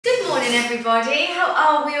morning everybody, how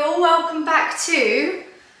are we all? Welcome back to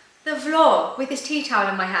the vlog. With this tea towel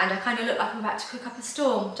in my hand, I kind of look like I'm about to cook up a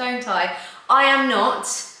storm, don't I? I am not,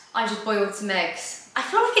 I just boiled some eggs. I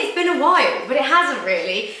feel like it's been a while, but it hasn't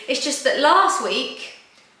really. It's just that last week,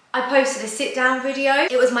 I posted a sit down video.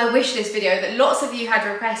 It was my wish list video that lots of you had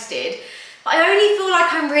requested, but I only feel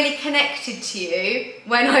like I'm really connected to you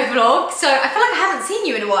when I vlog, so I feel like I haven't seen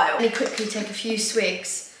you in a while. Let me quickly take a few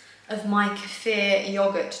swigs of my kefir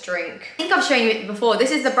yogurt drink. I think I've shown you it before. This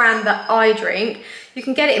is the brand that I drink. You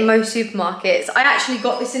can get it in most supermarkets. I actually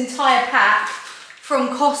got this entire pack from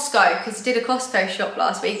Costco because I did a Costco shop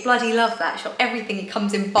last week. Bloody love that shop. Everything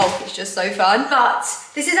comes in bulk. It's just so fun. But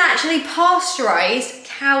this is actually pasteurized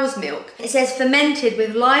cow's milk. It says fermented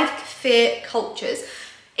with live kefir cultures.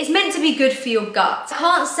 It's meant to be good for your gut. I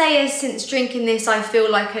can't say as since drinking this I feel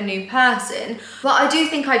like a new person, but I do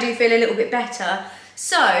think I do feel a little bit better.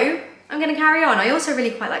 So I'm gonna carry on. I also really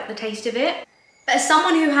quite like the taste of it. But as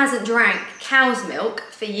someone who hasn't drank cow's milk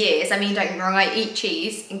for years, I mean, don't get me wrong, I eat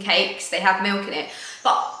cheese and cakes, they have milk in it.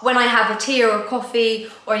 But when I have a tea or a coffee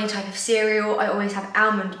or any type of cereal, I always have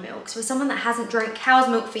almond milk. So as someone that hasn't drank cow's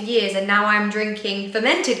milk for years and now I'm drinking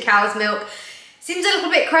fermented cow's milk, seems a little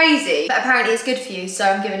bit crazy, but apparently it's good for you, so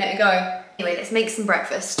I'm giving it a go. Anyway, let's make some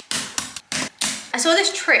breakfast. I saw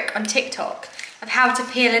this trick on TikTok of how to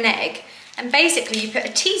peel an egg, and basically you put a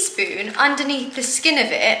teaspoon underneath the skin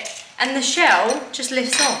of it and the shell just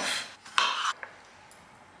lifts off.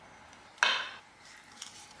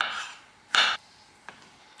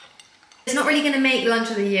 It's not really gonna make lunch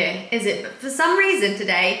of the year, is it? But for some reason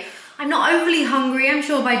today, I'm not overly hungry. I'm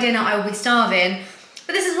sure by dinner I will be starving.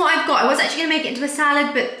 But this is what I've got. I was actually gonna make it into a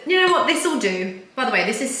salad, but you know what, this will do. By the way,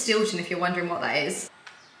 this is Stilton if you're wondering what that is.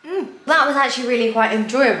 That was actually really quite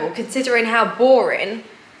enjoyable considering how boring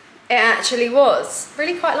it actually was.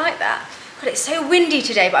 Really quite like that. God, it's so windy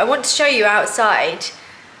today, but I want to show you outside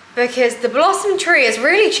because the blossom tree has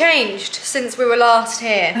really changed since we were last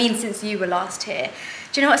here. I mean, since you were last here.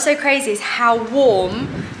 Do you know what's so crazy is how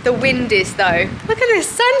warm the wind is though. Look at this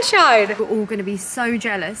sunshine. We're all gonna be so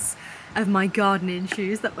jealous of my gardening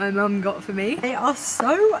shoes that my mum got for me. They are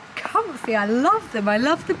so comfy, I love them. I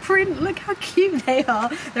love the print, look how cute they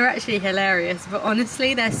are. They're actually hilarious, but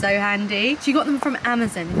honestly, they're so handy. She got them from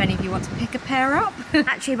Amazon, if any of you want to pick a pair up.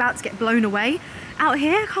 Actually about to get blown away out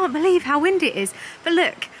here. I can't believe how windy it is. But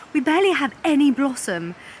look, we barely have any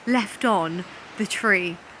blossom left on the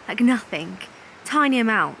tree, like nothing, tiny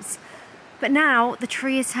amounts. But now the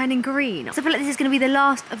tree is turning green. So I feel like this is gonna be the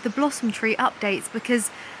last of the blossom tree updates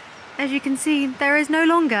because as you can see, there is no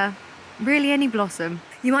longer really any blossom.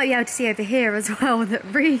 You might be able to see over here as well that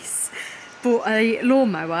Reese bought a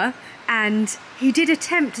lawnmower and he did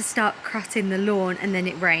attempt to start cutting the lawn and then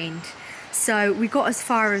it rained. So we got as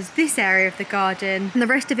far as this area of the garden and the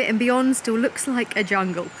rest of it and beyond still looks like a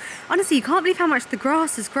jungle. Honestly, you can't believe how much the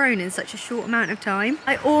grass has grown in such a short amount of time.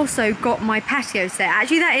 I also got my patio set.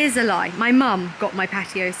 Actually, that is a lie. My mum got my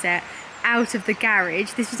patio set out of the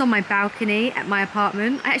garage. This was on my balcony at my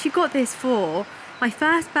apartment. I actually got this for my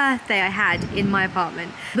first birthday I had in my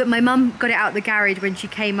apartment, but my mum got it out the garage when she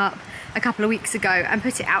came up a couple of weeks ago and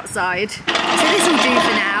put it outside. So this will do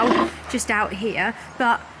for now, just out here,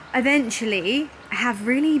 but eventually I have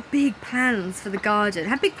really big plans for the garden. I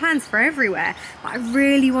have big plans for everywhere, but I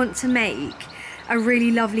really want to make a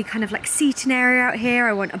really lovely kind of like seating area out here.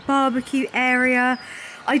 I want a barbecue area.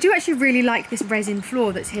 I do actually really like this resin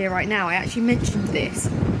floor that's here right now. I actually mentioned this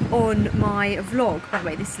on my vlog. By the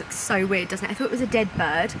way, this looks so weird, doesn't it? I thought it was a dead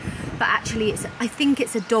bird, but actually I think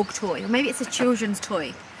it's a dog toy, or maybe it's a children's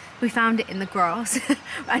toy. We found it in the grass,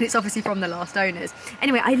 and it's obviously from the last owners.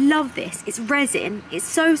 Anyway, I love this. It's resin, it's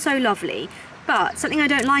so, so lovely, but something I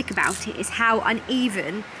don't like about it is how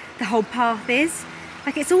uneven the whole path is.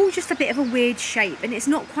 Like it's all just a bit of a weird shape and it's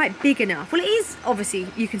not quite big enough. Well, it is, obviously,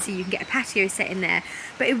 you can see you can get a patio set in there,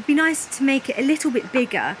 but it would be nice to make it a little bit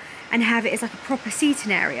bigger and have it as like a proper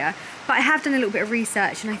seating area. But I have done a little bit of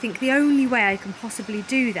research and I think the only way I can possibly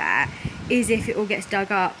do that is if it all gets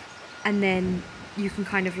dug up and then you can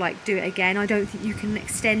kind of like do it again. I don't think you can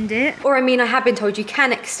extend it. Or I mean, I have been told you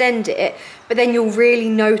can extend it, but then you'll really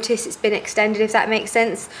notice it's been extended, if that makes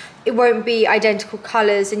sense. It won't be identical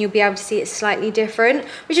colours and you'll be able to see it's slightly different,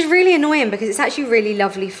 which is really annoying because it's actually a really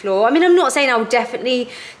lovely floor. I mean, I'm not saying I'll definitely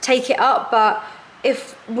take it up, but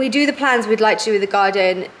if we do the plans we'd like to do with the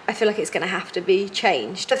garden, I feel like it's gonna have to be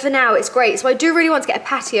changed. But for now, it's great. So I do really want to get a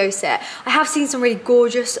patio set. I have seen some really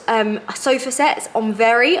gorgeous sofa sets on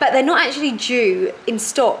Very, but they're not actually due in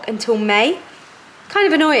stock until May. kind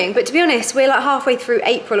of annoying, but to be honest, we're like halfway through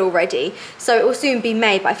April already, so it will soon be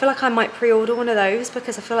May, but I feel like I might pre-order one of those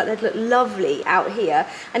because I feel like they'd look lovely out here,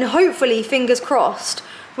 and hopefully, fingers crossed,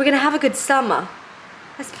 we're gonna have a good summer.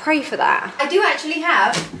 Let's pray for that. I do actually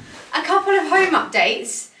have a couple of home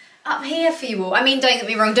updates up here for you all. I mean, don't get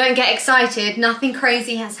me wrong, don't get excited, nothing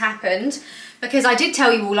crazy has happened, because I did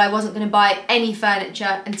tell you all I wasn't going to buy any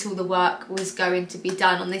furniture until the work was going to be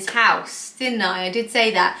done on this house, didn't I? I did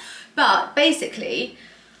say that. But basically,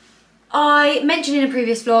 I mentioned in a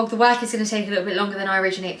previous vlog, the work is going to take a little bit longer than I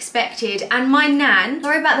originally expected, and my nan,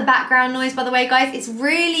 sorry about the background noise by the way guys, it's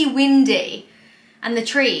really windy and the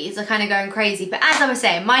trees are kind of going crazy, but as I was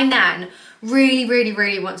saying, my nan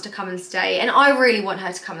really wants to come and stay, and I really want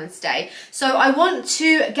her to come and stay. So I want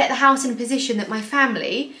to get the house in a position that my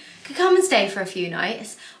family can come and stay for a few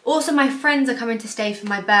nights. Also, my friends are coming to stay for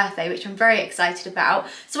my birthday, which I'm very excited about.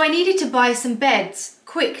 So I needed to buy some beds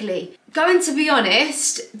quickly. Going to be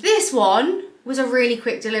honest, this one was a really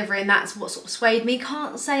quick delivery, and that's what sort of swayed me.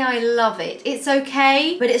 Can't say I love it. It's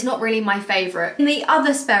okay, but it's not really my favourite. In the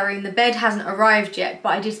other spare room, the bed hasn't arrived yet, but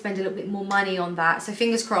I did spend a little bit more money on that. So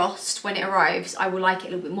fingers crossed, when it arrives, I will like it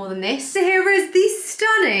a little bit more than this. So here is the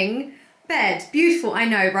stunning bed. Beautiful, I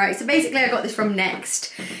know, right? So basically I got this from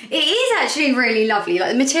Next. It is actually really lovely.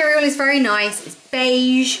 Like, the material is very nice. It's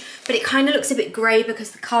beige, but it kind of looks a bit grey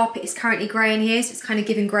because the carpet is currently grey in here, so it's kind of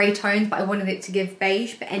giving grey tones, but I wanted it to give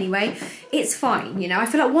beige. But anyway, it's fine, you know. I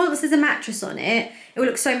feel like once there's a mattress on it, it will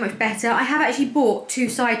look so much better. I have actually bought 2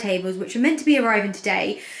 side tables, which are meant to be arriving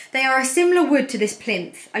today. They are a similar wood to this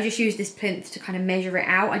plinth. I just used this plinth to kind of measure it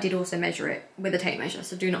out. I did also measure it with a tape measure,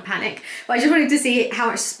 so do not panic. But I just wanted to see how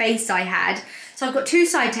much space I had. So I've got 2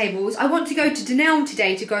 side tables. I want to go to Dunelm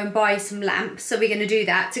today to go and buy some lamps, so we're going to do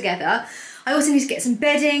that together. I also need to get some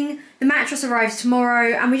bedding. The mattress arrives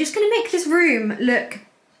tomorrow, and we're just going to make this room look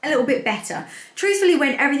a little bit better. Truthfully,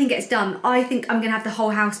 when everything gets done, I think I'm going to have the whole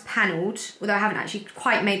house panelled, although I haven't actually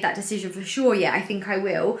quite made that decision for sure yet. I think I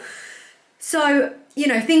will. So, you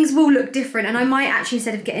know, things will look different, and I might actually,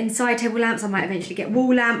 instead of getting side table lamps, I might eventually get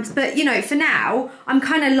wall lamps. But, you know, for now, I'm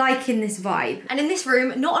kind of liking this vibe. And in this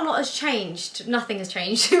room, not a lot has changed. Nothing has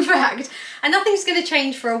changed, in fact. And nothing's going to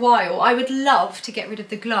change for a while. I would love to get rid of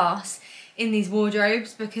the glass in these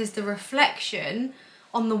wardrobes because the reflection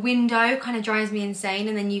on the window kind of drives me insane,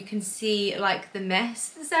 and then you can see like the mess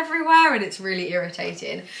that's everywhere, and it's really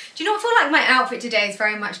irritating. Do you not feel like my outfit today is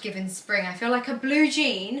very much given spring? I feel like a blue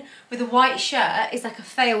jean with a white shirt is like a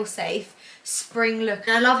fail-safe spring look,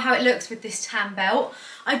 and I love how it looks with this tan belt.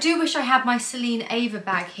 I do wish I had my Celine Ava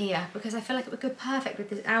bag here because I feel like it would go perfect with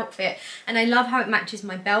this outfit, and I love how it matches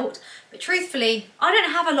my belt. But truthfully, I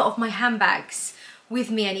don't have a lot of my handbags with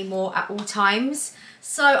me anymore at all times,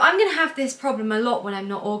 so I'm gonna have this problem a lot when I'm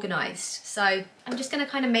not organised. So I'm just gonna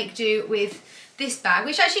kind of make do with this bag,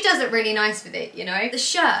 which actually does look really nice with it, you know. The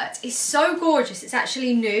shirt is so gorgeous, it's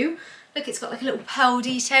actually new. Look, it's got like a little pearl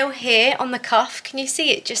detail here on the cuff. Can you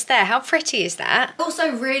see it just there? How pretty is that? I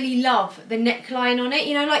also really love the neckline on it,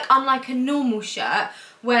 you know, like unlike a normal shirt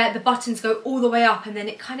where the buttons go all the way up and then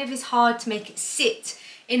it kind of is hard to make it sit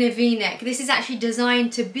in a V-neck. This is actually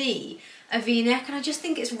designed to be a V-neck, and I just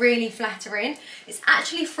think it's really flattering. It's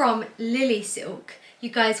actually from LILYSILK. You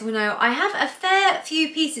guys will know I have a fair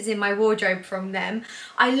few pieces in my wardrobe from them.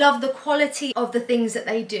 I love the quality of the things that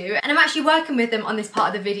they do, and I'm actually working with them on this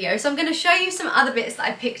part of the video, so I'm going to show you some other bits that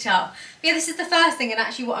I picked up. But yeah, this is the first thing, and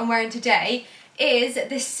actually what I'm wearing today is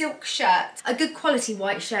this silk shirt. A good quality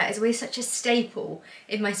white shirt is always such a staple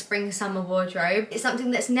in my spring summer wardrobe. It's something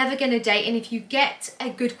that's never going to date, and if you get a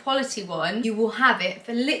good quality one, you will have it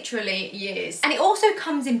for literally years. And it also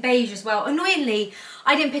comes in beige as well. Annoyingly,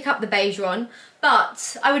 I didn't pick up the beige one,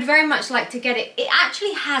 but I would very much like to get it. It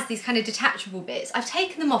actually has these kind of detachable bits. I've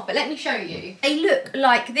taken them off, but let me show you. They look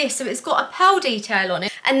like this. So it's got a pearl detail on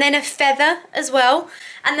it and then a feather as well.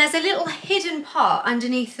 And there's a little hidden part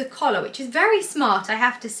underneath the collar, which is very smart, I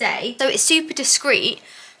have to say. So it's super discreet.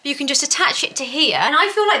 You can just attach it to here. And I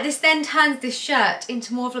feel like this then turns this shirt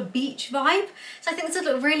into more of a beach vibe. So I think this would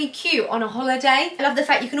look really cute on a holiday. I love the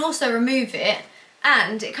fact you can also remove it,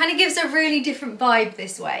 and it kind of gives a really different vibe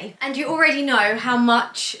this way. And you already know how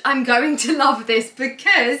much I'm going to love this,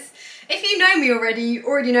 because if you know me already, you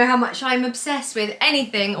already know how much I'm obsessed with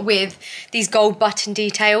anything with these gold button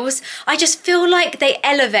details. I just feel like they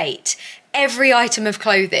elevate every item of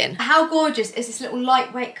clothing. How gorgeous is this little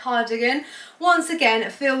lightweight cardigan? Once again,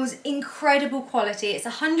 it feels incredible quality. It's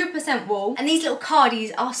 100% wool, and these little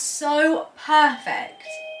cardies are so perfect.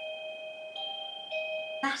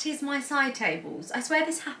 The that is my side tables. I swear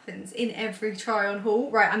this happens in every try on haul.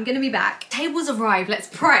 Right, I'm gonna be back. Tables arrived, let's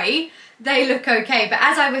pray they look okay. But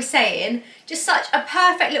as I was saying, just such a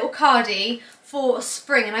perfect little cardie for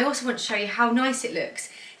spring. And I also want to show you how nice it looks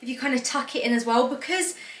if you kind of tuck it in as well,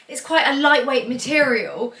 because it's quite a lightweight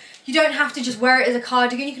material. You don't have to just wear it as a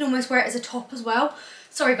cardigan, you can almost wear it as a top as well.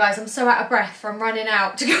 Sorry guys, I'm so out of breath from running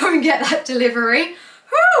out to go and get that delivery.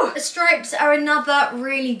 Whew! Stripes are another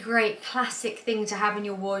really great classic thing to have in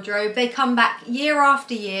your wardrobe. They come back year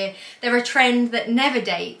after year. They're a trend that never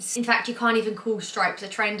dates. In fact, you can't even call stripes a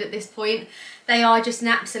trend at this point. They are just an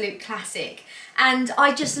absolute classic. And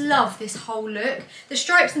I just love this whole look. The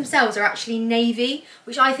stripes themselves are actually navy,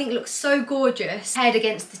 which I think looks so gorgeous paired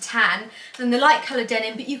against the tan and the light coloured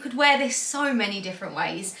denim, but you could wear this so many different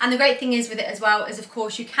ways. And the great thing is with it as well is, of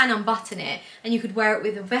course, you can unbutton it and you could wear it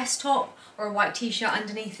with a vest top or a white t-shirt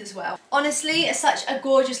underneath as well. Honestly, it's such a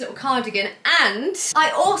gorgeous little cardigan, and I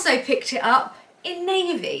also picked it up in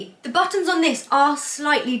navy. The buttons on this are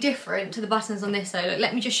slightly different to the buttons on this though. Look,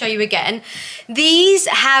 let me just show you again. These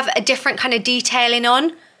have a different kind of detailing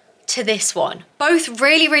on to this one. Both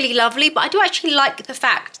really, really lovely, but I do actually like the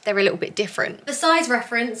fact they're a little bit different. For size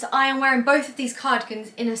reference, I am wearing both of these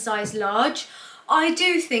cardigans in a size large. I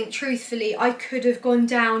do think, truthfully, I could have gone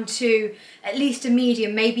down to at least a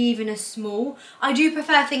medium, maybe even a small. I do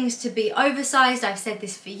prefer things to be oversized, I've said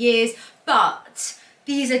this for years, but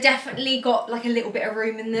these are definitely got like a little bit of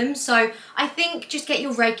room in them. So I think just get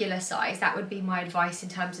your regular size. That would be my advice in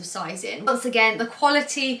terms of sizing. Once again, the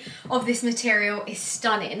quality of this material is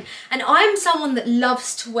stunning. And I'm someone that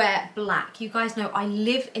loves to wear black. You guys know I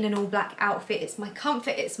live in an all black outfit. It's my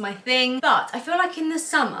comfort, it's my thing. But I feel like in the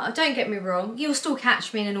summer, don't get me wrong, you'll still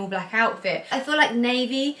catch me in an all black outfit. I feel like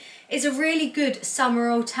navy is a really good summer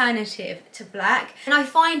alternative to black, and I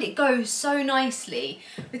find it goes so nicely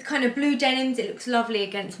with kind of blue denims. It looks lovely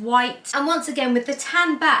against white, and once again with the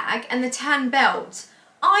tan bag and the tan belt,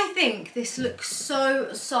 I think this looks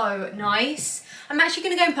so nice. I'm actually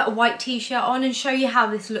going to go and put a white t-shirt on and show you how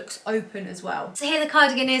this looks open as well. So here the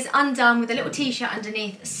cardigan is undone with a little t-shirt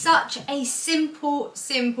underneath. Such a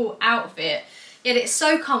simple outfit, yet it's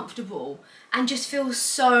so comfortable and just feels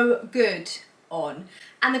so good on.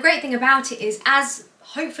 And the great thing about it is, as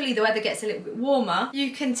hopefully the weather gets a little bit warmer,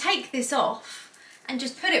 you can take this off and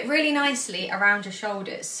just put it really nicely around your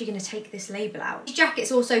shoulders. So you're going to take this label out. These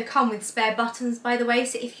jackets also come with spare buttons, by the way,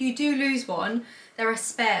 so if you do lose one, there are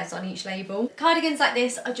spares on each label. Cardigans like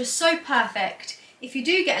this are just so perfect if you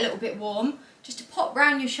do get a little bit warm, just to pop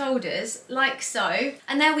round your shoulders like so.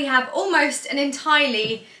 And there we have almost an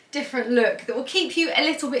entirely different look that will keep you a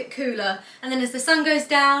little bit cooler, and then as the sun goes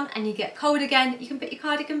down and you get cold again, you can put your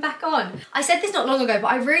cardigan back on. I said this not long ago,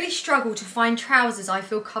 but I really struggle to find trousers I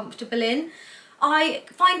feel comfortable in. I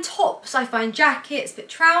find tops, I find jackets, but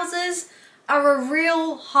trousers are a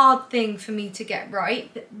real hard thing for me to get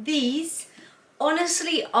right. But these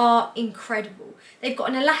honestly are incredible. They've got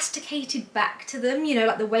an elasticated back to them, you know,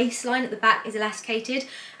 like the waistline at the back is elasticated,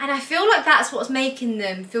 and I feel like that's what's making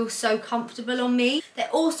them feel so comfortable on me. They're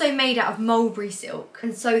also made out of mulberry silk,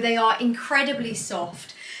 and so they are incredibly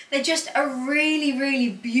soft. They're just a really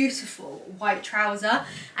beautiful white trouser,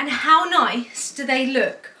 and how nice do they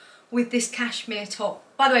look with this cashmere top.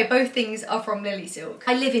 By the way, both things are from LILYSILK.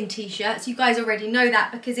 I live in t-shirts, you guys already know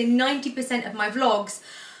that, because in 90% of my vlogs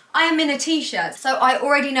I am in a t-shirt, so I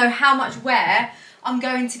already know how much wear I'm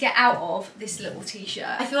going to get out of this little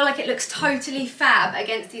t-shirt. I feel like it looks totally fab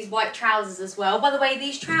against these white trousers as well. By the way,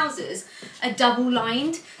 these trousers are double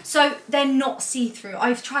lined, so they're not see-through.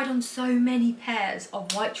 I've tried on so many pairs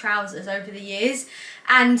of white trousers over the years,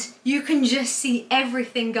 and you can just see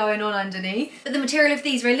everything going on underneath. But the material of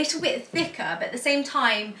these are a little bit thicker, but at the same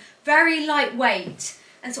time, very lightweight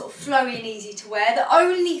and sort of flowy and easy to wear. The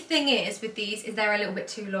only thing is with these is they're a little bit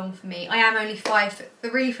too long for me. I am only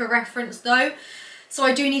 5'3" for reference though, so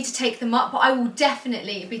I do need to take them up, but I will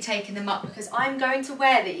definitely be taking them up because I'm going to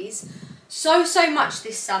wear these so much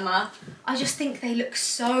this summer. I just think they look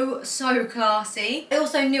so classy. I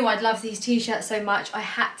also knew I'd love these t-shirts so much, I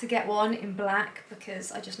had to get one in black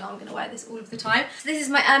because I just know I'm going to wear this all of the time. So this is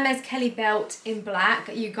my Hermes Kelly belt in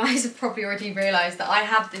black. You guys have probably already realised that I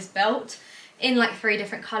have this belt in like 3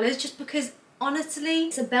 different colours, just because honestly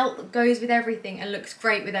it's a belt that goes with everything and looks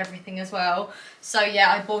great with everything as well. So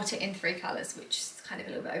yeah, I bought it in 3 colours, which is kind of a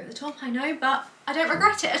little bit over the top, I know, but I don't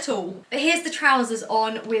regret it at all. But here's the trousers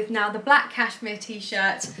on with now the black cashmere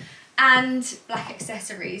t-shirt and black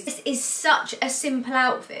accessories. This is such a simple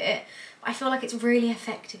outfit, but I feel like it's really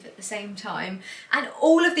effective at the same time. And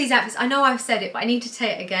all of these outfits, I know I've said it, but I need to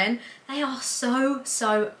say it again, they are so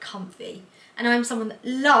comfy. And I'm someone that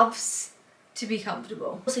loves to be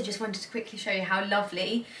comfortable. Also just wanted to quickly show you how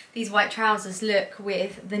lovely these white trousers look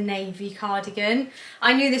with the navy cardigan.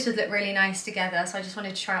 I knew this would look really nice together, so I just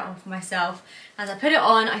wanted to try it on for myself. As I put it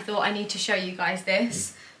on, I thought I need to show you guys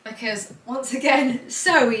this because, once again,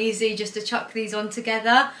 so easy just to chuck these on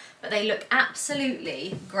together, but they look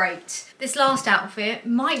absolutely great. This last outfit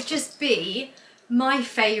might just be my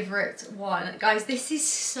favourite one. Guys, this is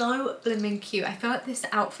so blooming cute. I feel like this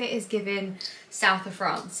outfit is giving south of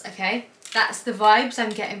France, okay? That's the vibes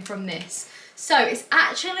I'm getting from this. So it's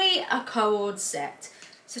actually a co-ord set.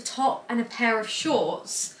 It's a top and a pair of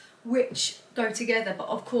shorts which go together, but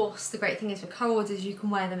of course the great thing is with co-ords is you can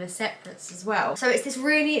wear them as separates as well. So it's this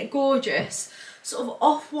really gorgeous sort of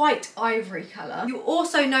off-white ivory colour. You'll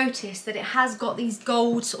also notice that it has got these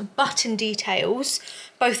gold sort of button details,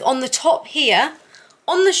 both on the top here,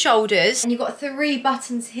 on the shoulders, and you've got 3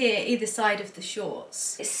 buttons here either side of the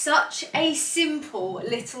shorts. It's such a simple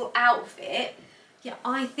little outfit, yet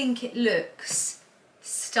I think it looks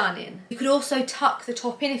stunning. You could also tuck the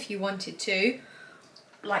top in if you wanted to,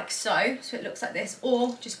 like so it looks like this,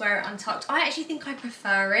 or just wear it untucked. I actually think I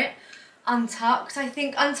prefer it untucked. I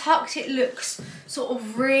think untucked it looks sort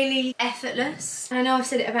of really effortless. And I know I've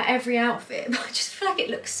said it about every outfit, but I just feel like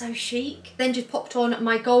it looks so chic. Then just popped on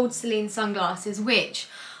my gold Celine sunglasses, which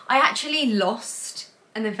I actually lost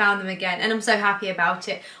and then found them again, and I'm so happy about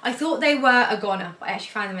it. I thought they were a goner, but I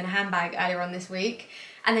actually found them in a handbag earlier on this week,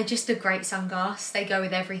 and they're just a great sunglass. They go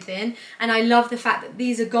with everything, and I love the fact that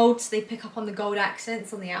these are gold, so they pick up on the gold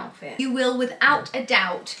accents on the outfit. You will without a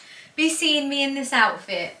doubt be seeing me in this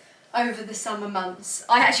outfit over the summer months.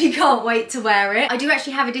 I actually can't wait to wear it. I do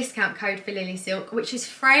actually have a discount code for LILYSILK, which is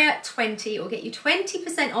Freya20. It will get you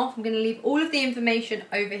 20% off. I'm going to leave all of the information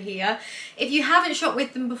over here. If you haven't shopped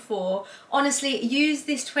with them before, honestly, use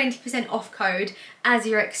this 20% off code as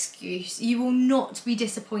your excuse. You will not be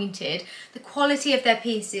disappointed. The quality of their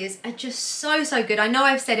pieces are just so good. I know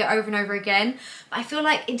I've said it over and over again, but I feel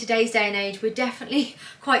like in today's day and age, we're definitely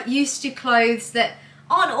quite used to clothes that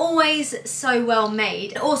aren't always so well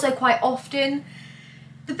made. Also, quite often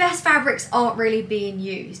the best fabrics aren't really being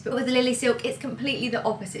used, but with the LILYSILK it's completely the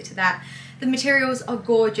opposite to that. The materials are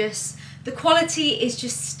gorgeous, the quality is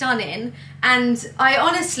just stunning, and I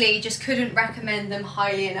honestly just couldn't recommend them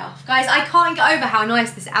highly enough. Guys, I can't get over how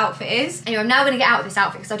nice this outfit is. Anyway, I'm now going to get out of this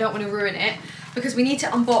outfit because I don't want to ruin it, because we need to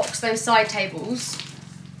unbox those side tables,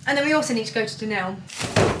 and then we also need to go to Dunelm.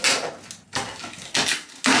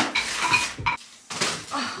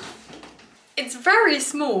 It's very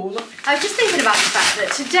small. I was just thinking about the fact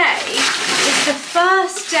that today is the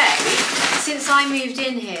first day since I moved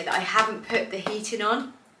in here that I haven't put the heating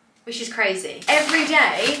on, which is crazy. Every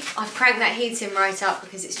day I've cranked that heating right up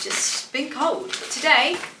because it's just been cold. But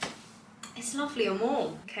today, it's lovely and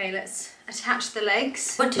warm. Okay, let's attach the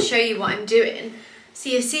legs. I want to show you what I'm doing. So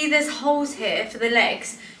you see there's holes here for the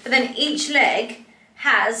legs, but then each leg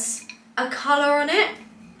has a colour on it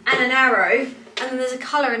and an arrow, and then there's a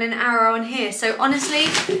colour and an arrow on here. So honestly,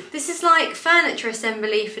 this is like furniture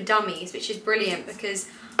assembly for dummies, which is brilliant because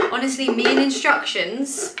honestly, me and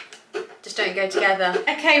instructions just don't go together.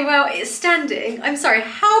 Okay, well, it's standing. I'm sorry,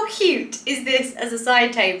 how cute is this as a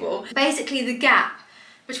side table? Basically, the gap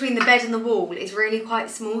between the bed and the wall is really quite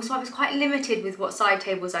small, so I was quite limited with what side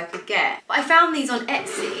tables I could get. But I found these on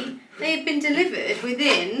Etsy. They had been delivered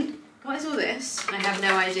within, what is all this? I have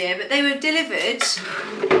no idea, but they were delivered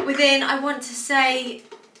within, I want to say,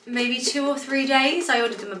 maybe 2 or 3 days. I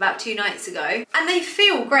ordered them about 2 nights ago. And they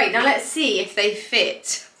feel great. Now let's see if they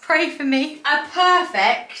fit. Pray for me. A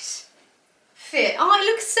perfect fit. Oh, it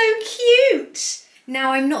looks so cute.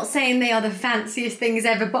 Now, I'm not saying they are the fanciest things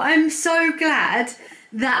ever, but I'm so glad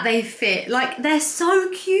that they fit. Like, they're so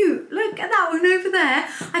cute. Look at that one over there.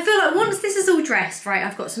 I feel like once this is all dressed, right,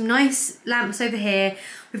 I've got some nice lamps over here.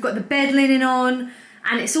 We've got the bed linen on,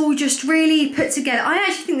 and it's all just really put together. I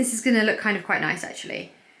actually think this is gonna look kind of quite nice,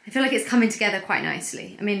 actually. I feel like it's coming together quite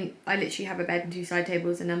nicely. I mean, I literally have a bed and 2 side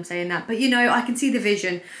tables and I'm saying that, but you know, I can see the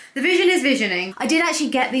vision. The vision is visioning. I did actually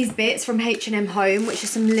get these bits from H&M Home, which are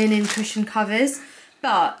some linen cushion covers,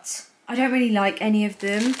 but I don't really like any of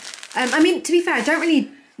them. I mean, to be fair, I don't really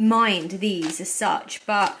mind these as such,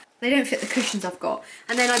 but they don't fit the cushions I've got.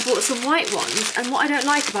 And then I bought some white ones, and what I don't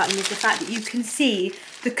like about them is the fact that you can see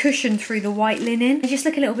the cushion through the white linen. They just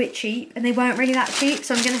look a little bit cheap, and they weren't really that cheap,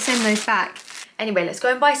 so I'm gonna send those back. Anyway, let's go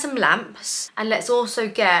and buy some lamps, and let's also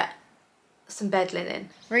get some bed linen.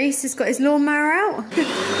 Reese has got his lawnmower out.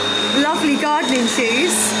 Lovely gardening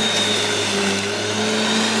shoes.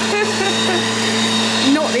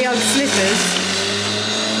 Not the Ugg slippers.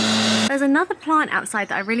 There's another plant outside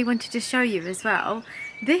that I really wanted to show you as well.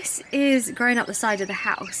 This is growing up the side of the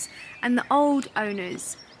house, And the old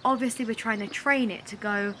owners obviously were trying to train it to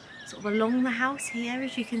go sort of along the house here,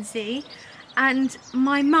 as you can see. And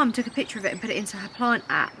my mum took a picture of it and put it into her plant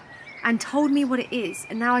app and told me what it is,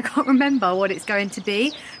 and now I can't remember what it's going to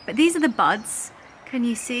be. But these are the buds, can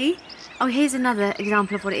you see? Oh, here's another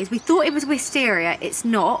example of what it is. We thought it was wisteria, it's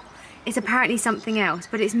not. It's apparently something else,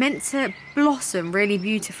 but it's meant to blossom really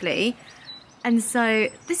beautifully. And so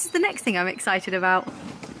this is the next thing I'm excited about.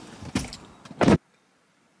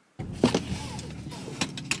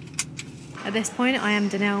 At this point, I am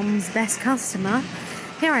Denelm's best customer.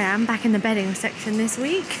 Here I am back in the bedding section this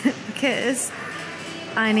week because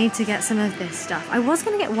I need to get some of this stuff. I was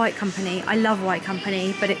going to get White Company. I love White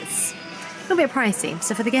Company, but it's a little bit pricey.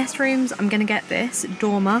 So for the guest rooms, I'm going to get this,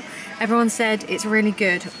 Dormer. Everyone said it's really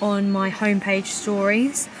good on my homepage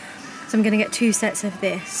stories. So I'm going to get 2 sets of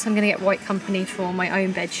this. I'm going to get White Company for my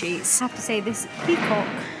own bed sheets. I have to say, this peacock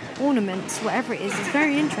ornaments, whatever it is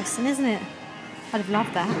very interesting, isn't it? I'd have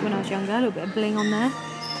loved that when I was younger, a little bit of bling on there.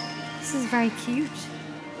 This is very cute.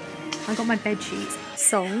 I got my bed sheets.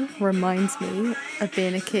 Song reminds me of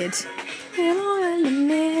being a kid. In the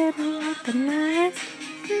middle of the night,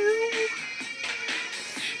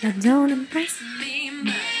 that don't impress me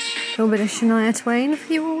much. A little bit of Shania Twain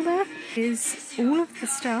for you all there. Is all of the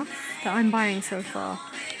stuff that I'm buying so far.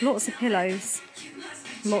 Lots of pillows.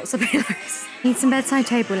 Lots of pillows. Need some bedside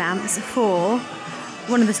table lamps for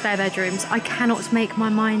one of the spare bedrooms. I cannot make my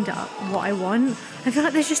mind up what I want. I feel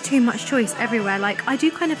like there's just too much choice everywhere. Like, I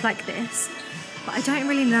do kind of like this, but I don't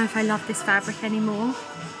really know if I love this fabric anymore.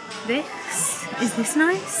 Is this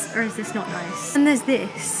nice or is this not nice? And there's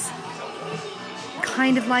this.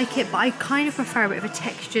 Kind of like it, but I kind of prefer a bit of a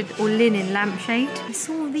textured or linen lampshade. I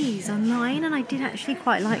saw these online and I did actually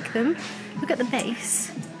quite like them. Look at the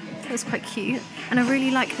base. That was quite cute. And I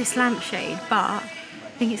really like this lampshade, but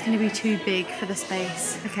I think it's going to be too big for the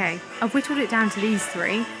space. Okay, I've whittled it down to these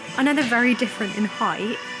 3. I know they're very different in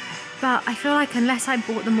height, but I feel like unless I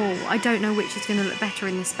bought them all, I don't know which is going to look better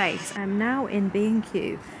in the space. I'm now in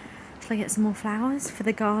B&Q. Shall I get some more flowers for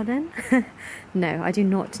the garden? No, I do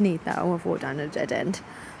not need that. I've walked down a dead end.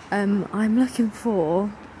 I'm looking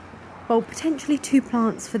for, well, potentially 2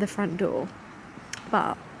 plants for the front door,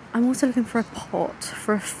 but I'm also looking for a pot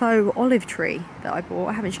for a faux olive tree that I bought.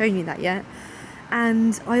 I haven't shown you that yet.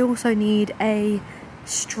 And I also need a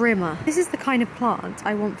strimmer. This is the kind of plant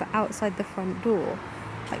I want for outside the front door.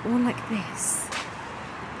 Like one like this.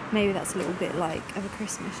 Maybe that's a little bit like of a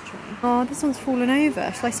Christmas tree. Oh, this one's fallen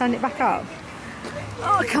over. Shall I stand it back up?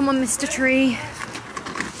 Oh, come on, Mr. Tree.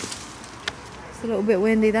 It's a little bit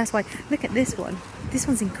windy, that's why. Look at this one. This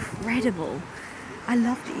one's incredible. I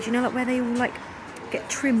love these. You know, like where they all like get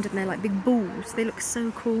trimmed and they're like big balls. They look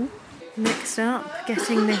so cool. Next up,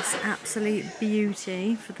 getting this absolute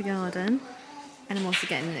beauty for the garden. And I'm also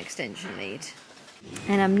getting an extension lead.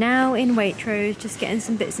 And I'm now in Waitrose, just getting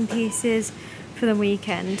some bits and pieces for the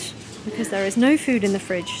weekend because there is no food in the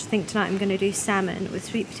fridge. I think tonight I'm going to do salmon with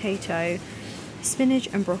sweet potato, spinach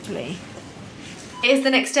and broccoli. It is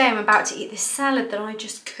the next day. I'm about to eat this salad that I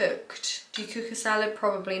just cooked. Do you cook a salad?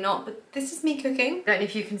 Probably not, but this is me cooking. I don't know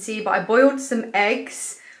if you can see, but I boiled some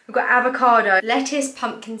eggs. We've got avocado, lettuce,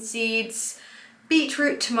 pumpkin seeds,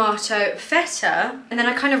 beetroot, tomato, feta, and then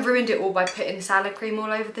I kind of ruined it all by putting salad cream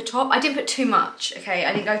all over the top. I didn't put too much, okay?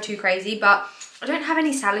 I didn't go too crazy, but I don't have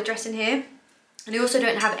any salad dressing here. And I also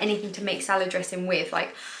don't have anything to make salad dressing with.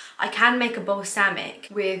 Like, I can make a balsamic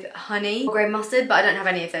with honey or grey mustard, but I don't have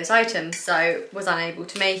any of those items, so was unable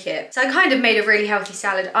to make it. So I kind of made a really healthy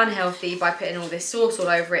salad unhealthy by putting all this sauce all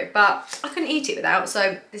over it, but I couldn't eat it without,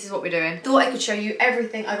 so this is what we're doing. Thought I could show you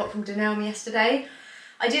everything I got from Denelm yesterday.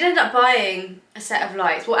 I did end up buying a set of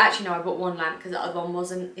lights. Well, actually no, I bought 1 lamp because the other one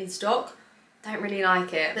wasn't in stock. Don't really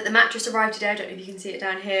like it. But the mattress arrived today. I don't know if you can see it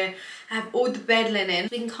down here. I have all the bed linen.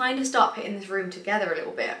 We can kind of start putting this room together a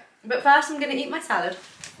little bit. But first I'm gonna eat my salad.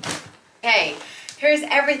 Okay, here's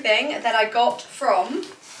everything that I got from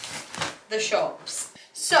the shops.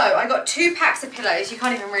 So I got 2 packs of pillows. You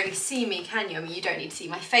can't even really see me, can you? I mean, you don't need to see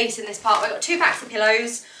my face in this part. I got 2 packs of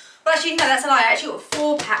pillows. Well, actually, no, that's a lie. I actually got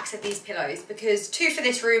 4 packs of these pillows because 2 for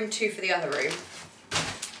this room, 2 for the other room.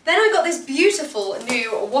 Then I got this beautiful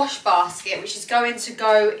new wash basket, which is going to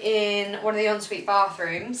go in one of the ensuite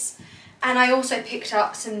bathrooms. And I also picked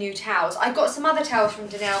up some new towels. I got some other towels from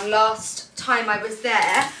Denelm last time I was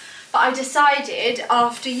there, but I decided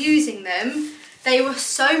after using them, they were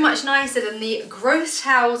so much nicer than the gross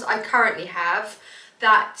towels I currently have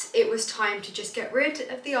that it was time to just get rid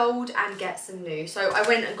of the old and get some new. So I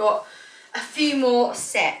went and got a few more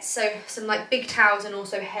sets. So some like big towels and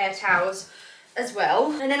also hair towels as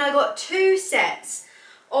well. And then I got 2 sets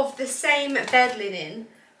of the same bed linen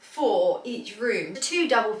for each room. 2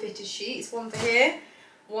 double fitted sheets, one for here,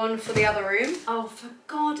 one for the other room. Oh, for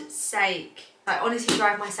God's sake. I honestly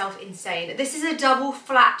drive myself insane. This is a double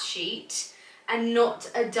flat sheet and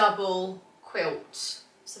not a double quilt.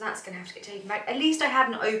 So that's gonna have to get taken back. At least I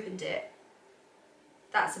hadn't opened it.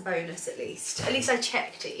 That's a bonus at least. At least I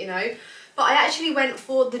checked it, you know. But I actually went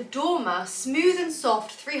for the Dorma Smooth and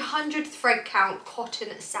Soft 300 thread count cotton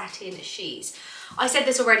satin sheets. I said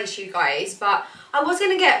this already to you guys, but I was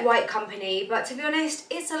gonna get White Company, but to be honest,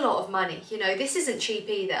 it's a lot of money. You know, this isn't cheap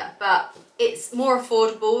either, but it's more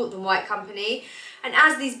affordable than White Company. And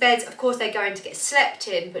as these beds, of course, they're going to get slept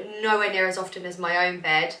in, but nowhere near as often as my own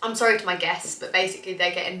bed. I'm sorry to my guests, but basically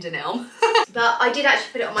they're getting Danelm. But I did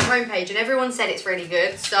actually put it on my homepage and everyone said it's really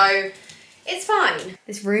good, so it's fine.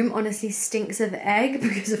 This room honestly stinks of egg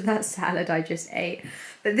because of that salad I just ate.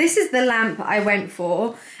 But this is the lamp I went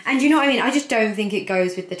for. And you know what I mean? I just don't think it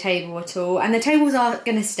goes with the table at all. And the tables are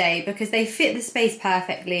gonna stay because they fit the space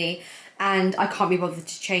perfectly and I can't be bothered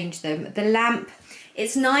to change them. The lamp,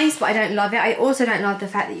 it's nice, but I don't love it. I also don't love the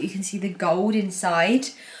fact that you can see the gold inside.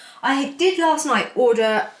 I did last night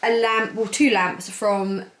order a lamp, well, 2 lamps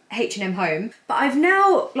from H&M Home, but I've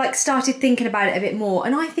now like started thinking about it a bit more,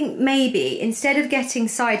 and I think maybe instead of getting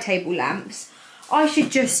side table lamps, I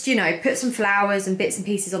should just, you know, put some flowers and bits and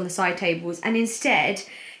pieces on the side tables and instead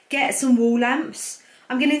get some wall lamps.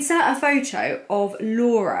 I'm going to insert a photo of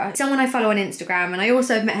Laura, someone I follow on Instagram, and I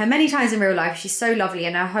also have met her many times in real life. She's so lovely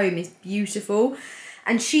and her home is beautiful.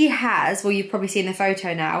 And she has, well, you've probably seen the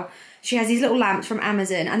photo now, she has these little lamps from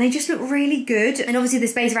Amazon and they just look really good. And obviously the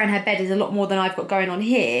space around her bed is a lot more than I've got going on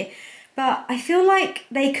here, but I feel like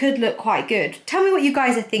they could look quite good. Tell me what you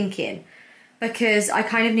guys are thinking, because I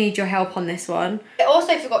kind of need your help on this one. I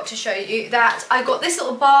also forgot to show you that I got this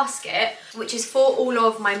little basket, which is for all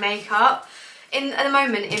of my makeup. At the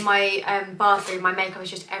moment in my bathroom, my makeup is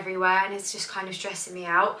just everywhere and it's just kind of stressing me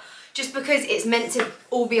out. Just because it's meant to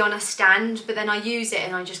all be on a stand, but then I use it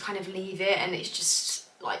and I just kind of leave it and it's just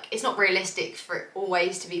like, it's not realistic for it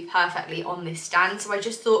always to be perfectly on this stand. So I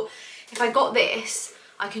just thought if I got this,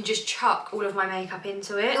 I can just chuck all of my makeup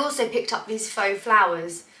into it. I also picked up these faux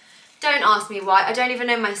flowers. Don't ask me why, I don't even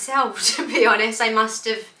know myself, to be honest. I must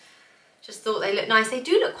have just thought they looked nice. They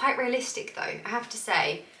do look quite realistic though, I have to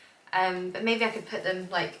say. But maybe I could put them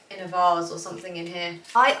like in a vase or something in here.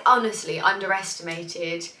 I honestly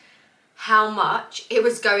underestimated how much it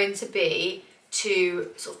was going to be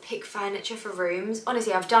to sort of pick furniture for rooms.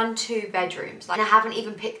 Honestly, I've done 2 bedrooms, like, and I haven't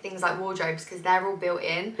even picked things like wardrobes because they're all built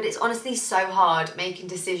in. But it's honestly so hard making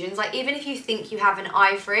decisions. Like, even if you think you have an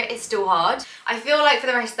eye for it, it's still hard. I feel like for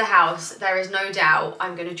the rest of the house, there is no doubt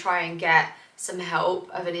I'm gonna try and get some help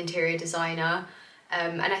of an interior designer.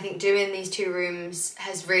 And I think doing these 2 rooms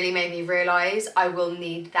has really made me realise I will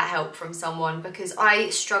need that help from someone, because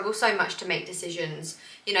I struggle so much to make decisions,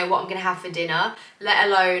 you know, what I'm gonna have for dinner, let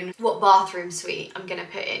alone what bathroom suite I'm gonna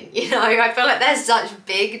put in, you know. I feel like there's such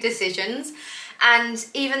big decisions, and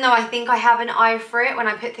even though I think I have an eye for it, when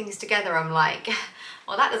I put things together I'm like,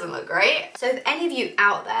 well, that doesn't look great. So if any of you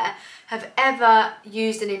out there have ever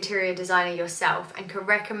used an interior designer yourself and can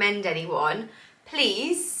recommend anyone,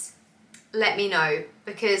 please let me know,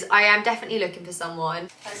 because I am definitely looking for someone.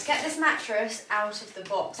 Let's get this mattress out of the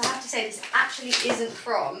box. I have to say, this actually isn't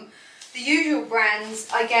from the usual brands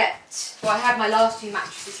I get, well, I had my last 2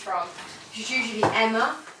 mattresses from, which is usually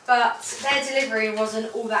Emma, but their delivery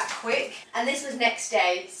wasn't all that quick, and this was next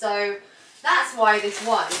day, so that's why this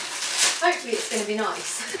one. Hopefully it's going to be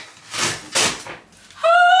nice.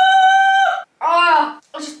 Oh,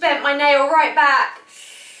 I just bent my nail right back.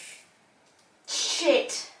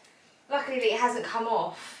 Shit. Luckily it hasn't come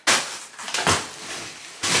off.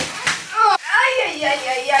 Oh,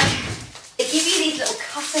 they give you these little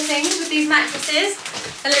cutter things with these mattresses.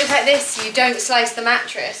 They look like this, you don't slice the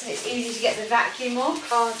mattress and it's easy to get the vacuum off.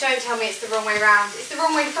 Oh, don't tell me it's the wrong way round. It's the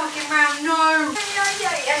wrong way fucking round, no!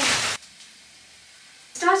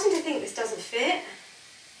 Starting to think this doesn't fit.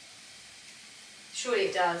 Surely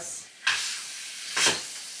it does.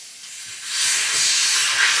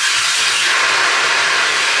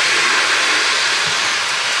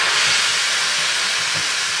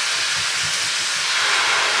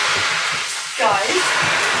 Guys.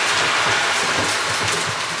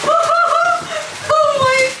 Oh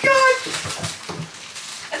my god!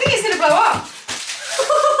 I think it's gonna blow up.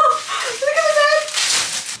 Look at the bed.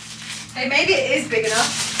 Hey, maybe it is big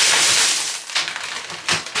enough.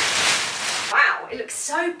 Wow, it looks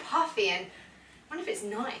so puffy, and I wonder if it's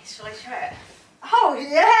nice. Shall I show it? Oh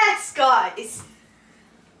yes, guys.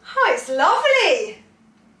 Oh, it's lovely.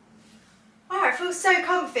 Wow, it feels so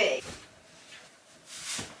comfy.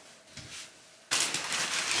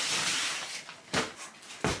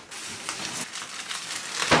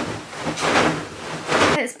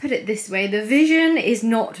 Let's put it this way, the vision is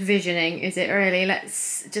not visioning, is it really?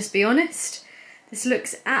 Let's just be honest. This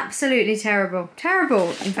looks absolutely terrible. Terrible,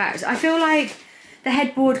 in fact. I feel like the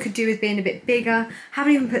headboard could do with being a bit bigger.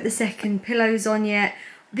 Haven't even put the second pillows on yet.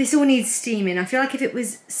 This all needs steaming. I feel like if it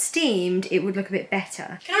was steamed, it would look a bit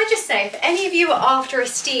better. Can I just say, if any of you are after a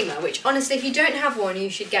steamer, which honestly, if you don't have one,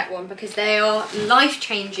 you should get one because they are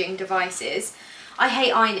life-changing devices. I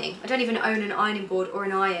hate ironing. I don't even own an ironing board or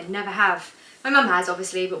an iron, never have. My mum has,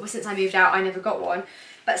 obviously, but since I moved out, I never got one.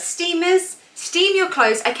 But steamers, steam your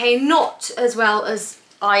clothes. Okay, not as well as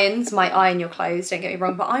irons might iron your clothes, don't get me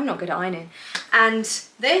wrong, but I'm not good at ironing. And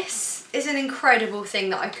this is an incredible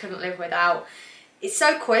thing that I couldn't live without. It's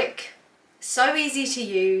so quick, so easy to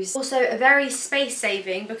use. Also a very space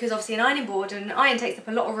saving because obviously an ironing board and an iron takes up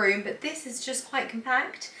a lot of room, but this is just quite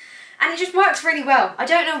compact and it just works really well. I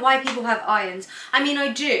don't know why people have irons. I mean, I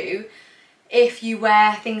do if you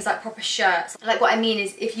wear things like proper shirts. Like what I mean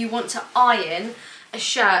is if you want to iron a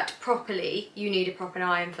shirt properly, you need a proper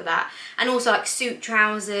iron for that. And also like suit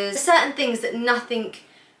trousers, certain things that nothing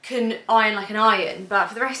can iron like an iron, but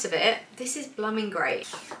for the rest of it, this is blooming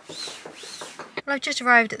great. Well, I've just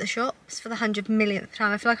arrived at the shops for the 100 millionth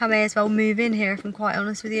time. I feel like I may as well move in here if I'm quite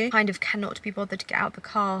honest with you. Kind of cannot be bothered to get out of the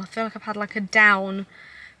car. I feel like I've had like a down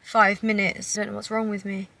 5 minutes. I don't know what's wrong with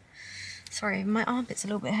me. Sorry, my armpit's a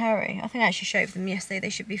little bit hairy. I think I actually shaved them yesterday. They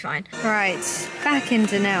should be fine. Right, back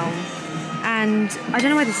into Nelm. And I don't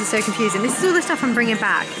know why this is so confusing. This is all the stuff I'm bringing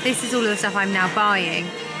back. This is all of the stuff I'm now buying.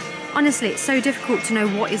 Honestly, it's so difficult to know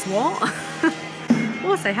what is what.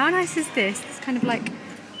 Also, how nice is this? It's kind of like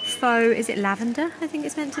faux, is it lavender, I think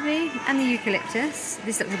it's meant to be? And the eucalyptus.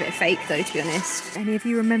 This looks a bit fake though, to be honest. Any of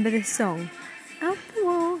you remember this song? Up the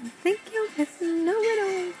wall, think you'll never know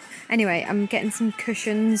it all. Anyway, I'm getting some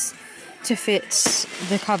cushions to fit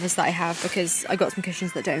the covers that I have because I got some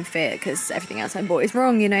cushions that don't fit because everything else I bought is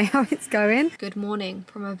wrong, you know how it's going. Good morning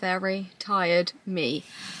from a very tired me.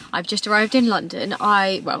 I've just arrived in London.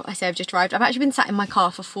 Well, I say I've just arrived. I've actually been sat in my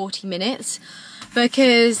car for 40 minutes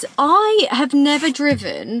because I have never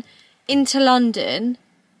driven into London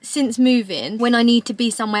since moving when I need to be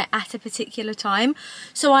somewhere at a particular time.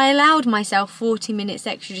 So I allowed myself 40 minutes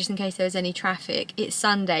extra just in case there was any traffic. It's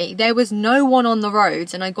Sunday. There was no one on the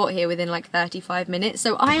roads and I got here within like 35 minutes.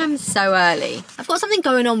 So I am so early. I've got something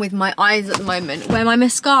going on with my eyes at the moment where my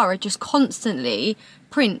mascara just constantly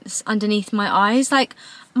prints underneath my eyes. Like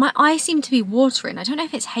my eyes seem to be watering. I don't know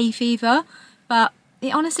if it's hay fever, but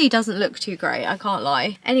it honestly doesn't look too great, I can't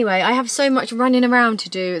lie. Anyway, I have so much running around to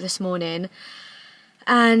do this morning.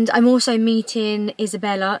 And I'm also meeting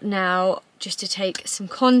Isabella now just to take some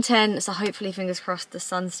content. So hopefully, fingers crossed, the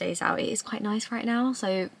sun stays out. It is quite nice right now.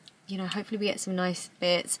 So, you know, hopefully we get some nice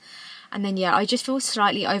bits. And then, yeah, I just feel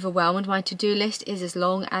slightly overwhelmed. My to-do list is as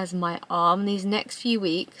long as my arm. These next few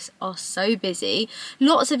weeks are so busy.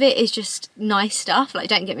 Lots of it is just nice stuff. Like,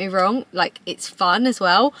 don't get me wrong. Like, it's fun as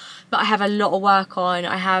well. But I have a lot of work on.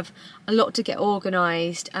 I have a lot to get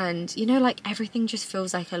organised. And, you know, like, everything just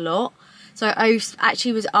feels like a lot. So I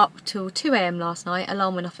actually was up till 2 AM last night.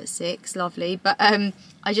 Alarm went off at 6, lovely. But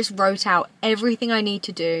I just wrote out everything I need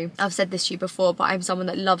to do. I've said this to you before, but I'm someone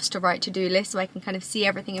that loves to write to-do lists so I can kind of see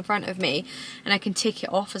everything in front of me and I can tick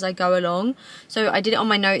it off as I go along. So I did it on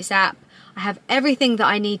my notes app. I have everything that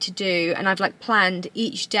I need to do and I've like planned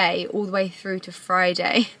each day all the way through to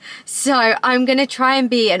Friday. So I'm going to try and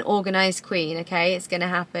be an organised queen, okay? It's going to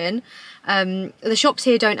happen. The shops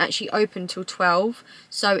here don't actually open till 12,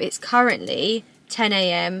 so it's currently 10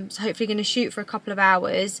 AM, so hopefully going to shoot for a couple of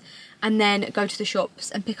hours and then go to the shops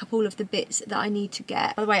and pick up all of the bits that I need to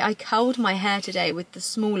get. By the way, I curled my hair today with the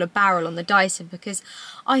smaller barrel on the Dyson because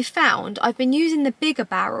I found I've been using the bigger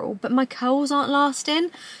barrel but my curls aren't lasting,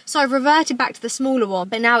 so I've reverted back to the smaller one,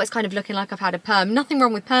 but now it's kind of looking like I've had a perm. Nothing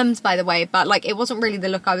wrong with perms, by the way, but like it wasn't really the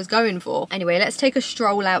look I was going for. Anyway, let's take a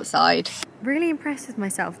stroll outside. Really impressed with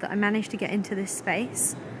myself that I managed to get into this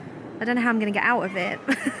space. I don't know how I'm going to get out of it,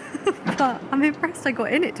 but I'm impressed I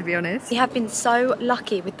got in it, to be honest. We have been so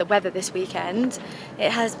lucky with the weather this weekend.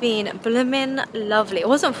 It has been blooming lovely. It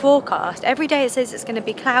wasn't forecast. Every day it says it's going to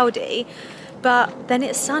be cloudy, but then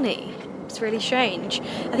it's sunny. It's really strange.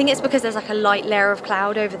 I think it's because there's like a light layer of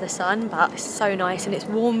cloud over the sun, but it's so nice and it's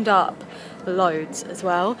warmed up loads as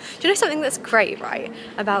well. Do you know something that's great, right,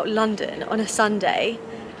 about London on a Sunday?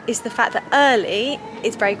 Is the fact that early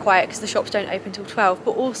it's very quiet because the shops don't open till 12,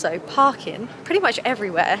 but also parking pretty much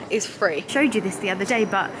everywhere is free. I showed you this the other day,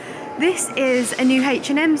 but this is a new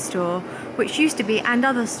H&M store which used to be And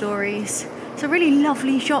Other Stories. It's a really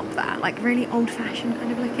lovely shop, that, like really old-fashioned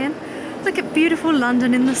kind of looking. Look at beautiful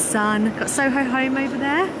London in the sun. Got Soho Home over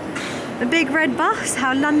there. The big red bus,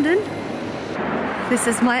 how London. This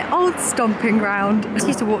is my old stomping ground. I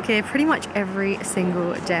used to walk here pretty much every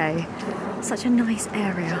single day. Such a nice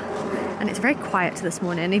area. And it's very quiet this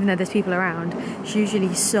morning, even though there's people around. It's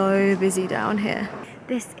usually so busy down here.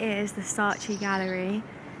 This is the Saatchi Gallery.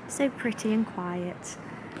 So pretty and quiet.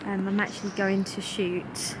 I'm actually going to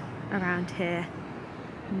shoot around here.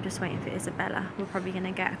 I'm just waiting for Isabella. We're probably going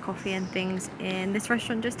to get a coffee and things in this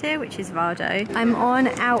restaurant just here, which is Vado. I'm on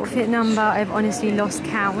outfit number. I've honestly lost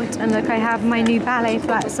count. And look, I have my new ballet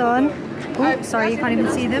flats on. Oh, sorry, you can't even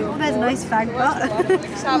see them. Oh, there's a nice fag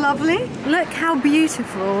butt. Lovely. Look how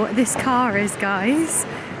beautiful this car is, guys.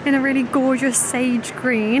 In a really gorgeous sage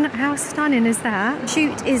green. How stunning is that?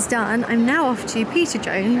 Shoot is done. I'm now off to Peter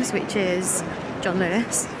Jones, which is John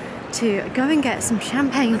Lewis, to go and get some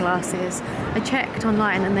champagne glasses. I checked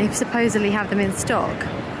online and they supposedly have them in stock.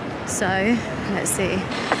 So, let's see.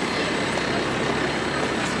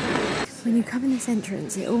 When you come in this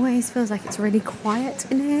entrance, it always feels like it's really quiet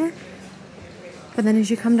in here. But then as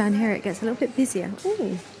you come down here, it gets a little bit busier.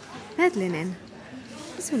 Ooh, bed linen.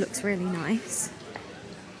 This all looks really nice.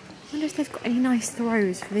 I wonder if they've got any nice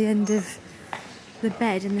throws for the end of the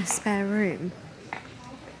bed in the spare room.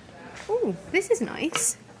 Ooh, this is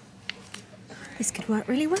nice. This could work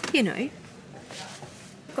really well, you know.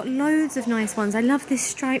 I've got loads of nice ones. I love this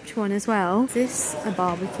striped one as well. Is this a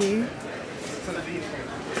barbecue?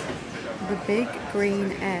 The big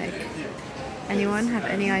green egg. Anyone have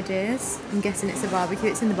any ideas? I'm guessing it's a barbecue.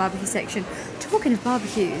 It's in the barbecue section. Talking of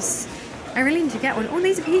barbecues, I really need to get one. Oh,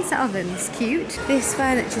 these are pizza ovens. Cute. This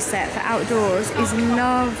furniture set for outdoors is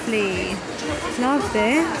lovely. Love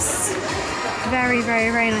this. Very,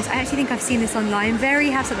 very, very nice. I actually think I've seen this online.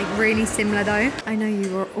 Very have something really similar though. I know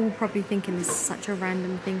you were all probably thinking this is such a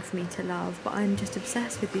random thing for me to love, but I'm just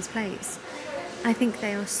obsessed with these plates. I think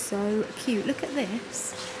they are so cute. Look at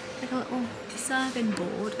this. Like a little serving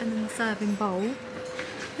board and then the serving bowl.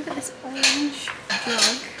 Look at this orange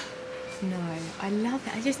jug. No, I love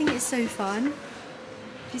it. I just think it's so fun.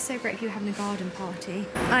 It's so great if you're having a garden party.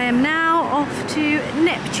 I am now off to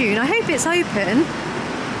Neptune. I hope it's open.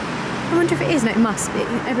 I wonder if it is. No, it must be.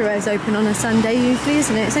 Everywhere's open on a Sunday usually,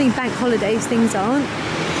 isn't it? It's only bank holidays, things aren't.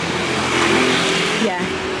 Yeah,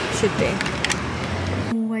 should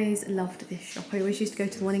be. Always loved this shop. I always used to go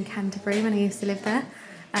to the one in Canterbury when I used to live there.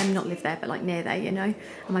 Not live there, but like near there, you know.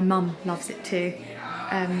 And my mum loves it too.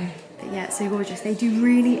 But yeah, it's so gorgeous. They do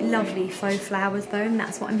really lovely faux flowers though, and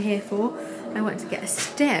that's what I'm here for. I want to get a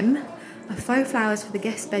stem of faux flowers for the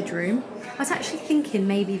guest bedroom. I was actually thinking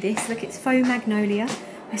maybe this. Look, it's faux magnolia.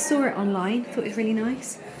 I saw it online, thought it was really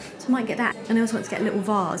nice. So I might get that. And I also want to get a little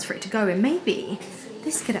vase for it to go in. Maybe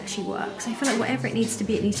this could actually work. So I feel like whatever it needs to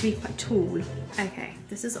be quite tall. Okay,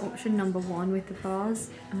 this is option number 1 with the vase.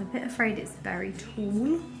 I'm a bit afraid it's very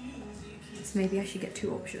tall. So maybe I should get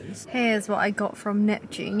 2 options. Here's what I got from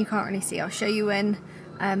Neptune. You can't really see. I'll show you when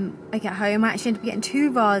I get home. I actually ended up getting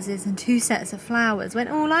 2 vases and 2 sets of flowers. Went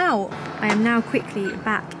all out. I am now quickly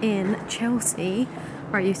back in Chelsea,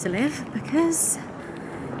 where I used to live, because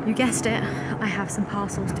you guessed it, I have some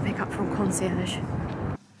parcels to pick up from concierge.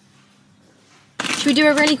 Should we do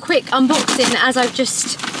a really quick unboxing as I've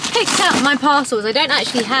just picked up my parcels? I don't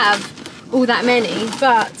actually have all that many,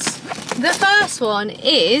 but the first one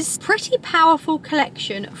is Pretty Powerful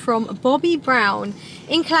Collection from Bobbi Brown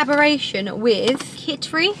in collaboration with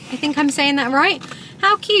Kittery. I think I'm saying that right.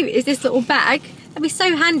 How cute is this little bag? That'd be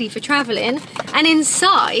so handy for traveling. And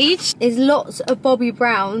inside is lots of Bobbi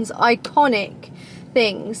Brown's iconic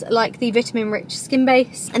things like the vitamin rich skin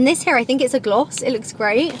base, and this here I think it's a gloss. It looks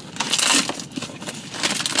great.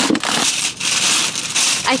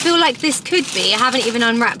 I feel like this could be, I haven't even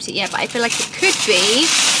unwrapped it yet, but I feel like it could be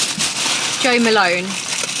Jo Malone.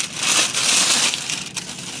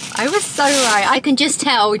 I was so right. I can just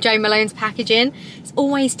tell Jo Malone's packaging. It's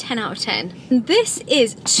always 10 out of 10. And this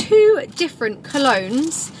is 2 different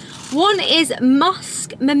colognes. One is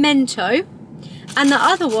Musk Memento and the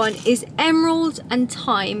other one is Emerald and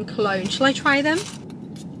Thyme cologne. Shall I try them?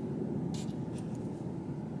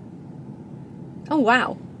 Oh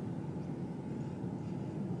wow.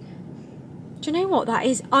 Do you know what? That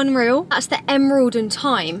is unreal. That's the Emerald and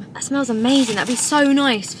Thyme. That smells amazing. That'd be so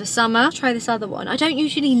nice for summer. Try this other one. I don't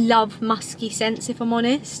usually love musky scents, if I'm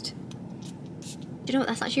honest. Do you know what?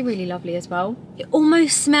 That's actually really lovely as well. It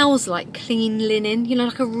almost smells like clean linen. You know,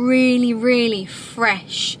 like a really, really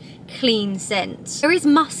fresh, clean scent. There is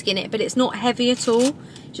musk in it, but it's not heavy at all.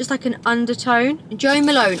 Just like an undertone. Jo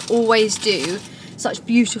Malone always do such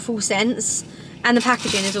beautiful scents, and the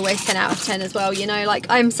packaging is always 10 out of 10 as well. You know, like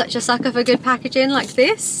I'm such a sucker for good packaging. Like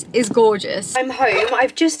this is gorgeous. I'm home.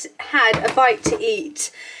 I've just had a bite to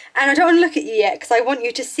eat And I don't want to look at you yet because I want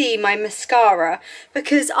you to see my mascara,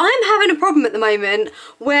 because I'm having a problem at the moment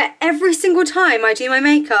where every single time I do my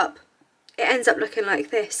makeup, it ends up looking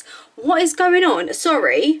like this. What is going on?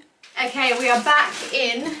 Sorry. Okay, we are back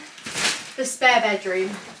in the spare bedroom,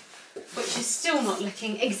 which is still not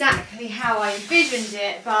looking exactly how I envisioned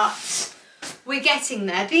it, but we're getting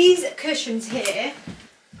there. These cushions here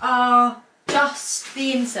are just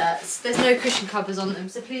the inserts. There's no cushion covers on them,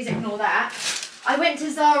 so please ignore that. I went to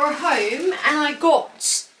Zara Home and I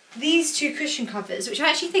got these two cushion covers, which I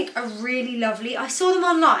actually think are really lovely. I saw them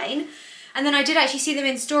online and then I did actually see them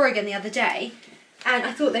in store again the other day and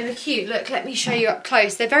I thought they were cute. Look, let me show you up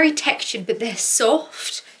close. They're very textured, but they're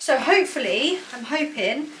soft. So hopefully, I'm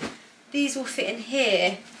hoping these will fit in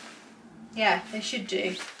here. Yeah, they should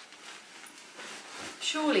do.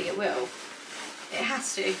 Surely it will. It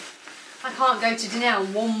has to. I can't go to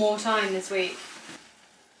Danelle one more time this week.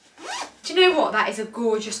 Do you know what? That is a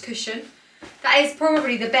gorgeous cushion. That is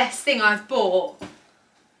probably the best thing I've bought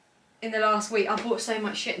in the last week. I bought so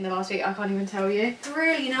much shit in the last week, I can't even tell you. It's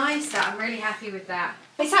really nice, that. I'm really happy with that.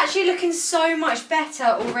 It's actually looking so much better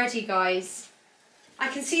already, guys. I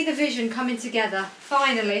can see the vision coming together,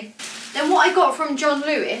 finally. Then what I got from John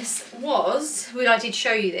Lewis was, well, I did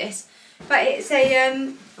show you this, but it's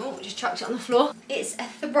a, oh, just chucked it on the floor. It's a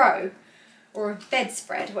throw, or a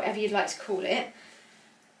bedspread, whatever you'd like to call it.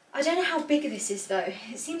 I don't know how big this is though.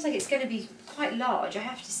 It seems like it's going to be quite large, I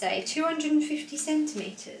have to say. 250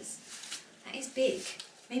 centimetres. That is big.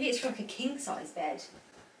 Maybe it's for like a king size bed.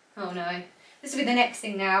 Oh no. This will be the next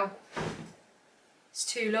thing now. It's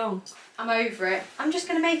too long. I'm over it. I'm just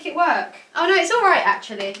going to make it work. Oh no, it's alright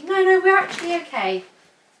actually. No, we're actually okay.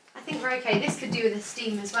 I think we're okay. This could do with a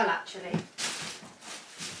steam as well actually.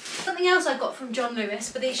 Something else I got from John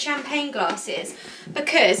Lewis were these champagne glasses,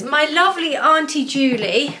 because my lovely Auntie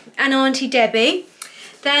Julie and Auntie Debbie,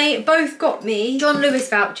 they both got me John Lewis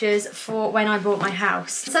vouchers for when I bought my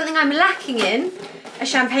house. Something I'm lacking in are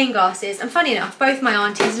champagne glasses, and funny enough, both my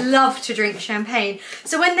aunties love to drink champagne,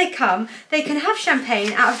 so when they come, they can have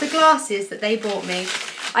champagne out of the glasses that they bought me.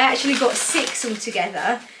 I actually got 6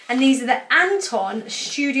 altogether, and these are the Anton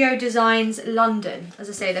Studio Designs London. As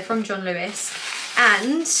I say, they're from John Lewis.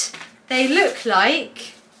 And they look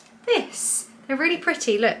like this. They're really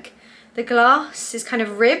pretty, look. The glass is kind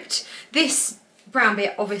of ribbed. This brown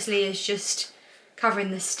bit obviously is just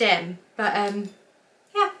covering the stem. But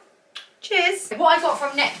yeah, cheers. What I got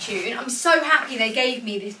from Neptune, I'm so happy they gave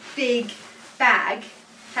me this big bag.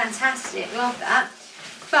 Fantastic, love that.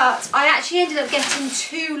 But I actually ended up getting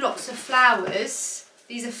 2 lots of flowers.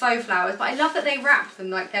 These are faux flowers, but I love that they wrap them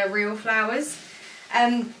like they're real flowers.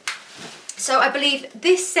 So I believe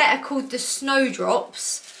this set are called the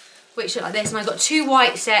Snowdrops, which look like this, and I got 2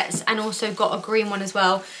 white sets and also got a green one as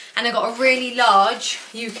well, and I got a really large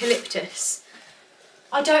eucalyptus.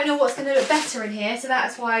 I don't know what's going to look better in here, so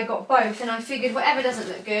that's why I got both, and I figured whatever doesn't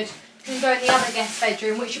look good can go in the other guest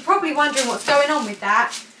bedroom, which you're probably wondering what's going on with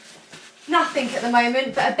that. Nothing at the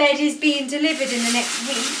moment, but a bed is being delivered in the next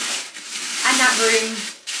week, and that room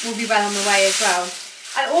will be well on the way as well.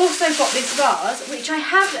 I also got this vase, which I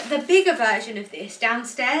have the bigger version of this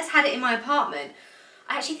downstairs, had it in my apartment.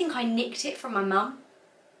 I actually think I nicked it from my mum.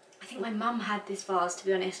 I think my mum had this vase, to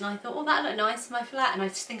be honest, and I thought, oh, that looked nice in my flat, and I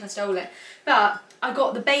just think I stole it. But I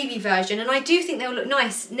got the baby version, and I do think they'll look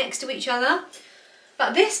nice next to each other.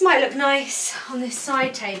 But this might look nice on this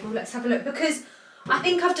side table. Let's have a look, because I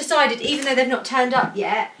think I've decided, even though they've not turned up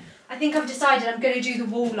yet, I think I've decided I'm going to do the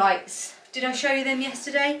wall lights. Did I show you them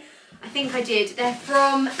yesterday? I think I did. They're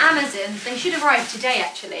from Amazon. They should arrive today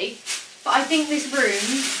actually. But I think this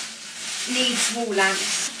room needs wall lamps.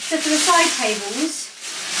 So for the side tables,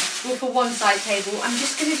 or for one side table, I'm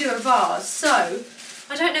just going to do a vase. So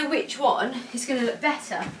I don't know which one is going to look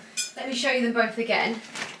better. Let me show you them both again.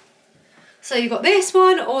 So you've got this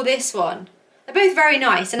one or this one. They're both very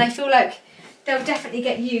nice, and I feel like they'll definitely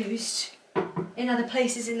get used in other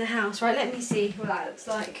places in the house. Right, let me see what that looks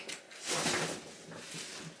like.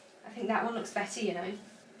 I think that one looks better, you know.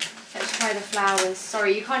 Let's try the flowers.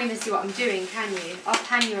 Sorry, you can't even see what I'm doing, can you? I'll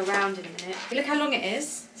pan you around in a minute. Look how long it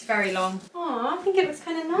is. It's very long. Oh, I think it looks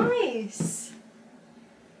kind of nice.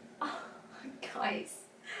 Oh, guys.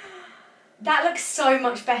 That looks so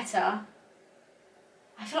much better.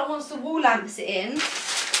 I feel like once the wall lamps it in,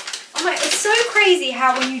 oh my, it's so crazy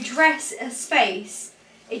how when you dress a space,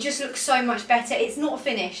 it just looks so much better. It's not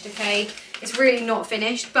finished, okay? It's really not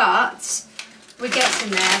finished, but we're getting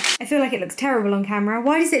there. I feel like it looks terrible on camera.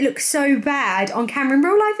 Why does it look so bad on camera? In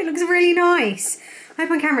real life, it looks really nice. I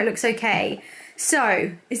hope on camera it looks okay.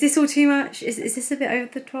 So, is this all too much? Is this a bit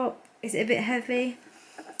over the top? Is it a bit heavy?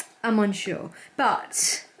 I'm unsure.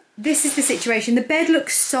 But this is the situation. The bed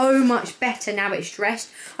looks so much better now it's dressed.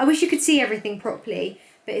 I wish you could see everything properly,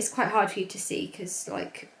 but it's quite hard for you to see because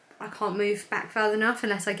like I can't move back further enough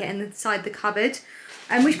unless I get inside the cupboard.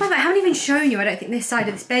 Which by the way, I haven't even shown you, I don't think, this side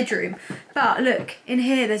of this bedroom. But look, in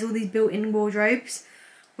here there's all these built-in wardrobes,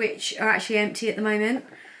 which are actually empty at the moment.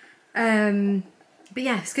 But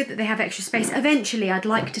yeah, it's good that they have extra space. Eventually I'd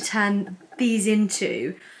like to turn these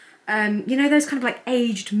into, you know, those kind of like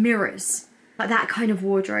aged mirrors. Like that kind of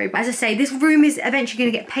wardrobe. As I say, this room is eventually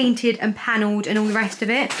going to get painted and panelled and all the rest of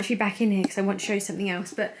it. Actually back in here because I want to show you something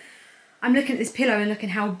else. But I'm looking at this pillow and looking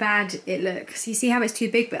how bad it looks. You see how it's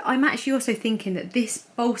too big, but I'm actually also thinking that this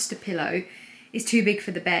bolster pillow is too big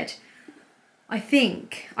for the bed. I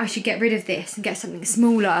think I should get rid of this and get something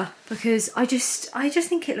smaller because I just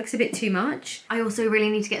think it looks a bit too much. I also really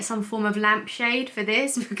need to get some form of lampshade for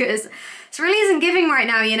this because it really isn't giving right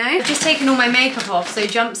now, you know? I've just taken all my makeup off, so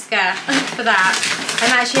jump scare for that.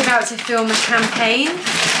 I'm actually about to film a campaign,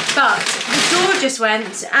 but the door just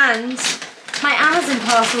went and my Amazon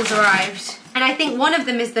parcels arrived. And I think one of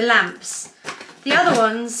them is the lamps. The other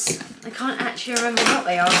ones, I can't actually remember what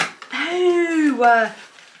they are.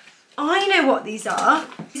 Oh, I know what these are.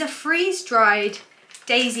 These are freeze-dried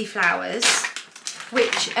daisy flowers,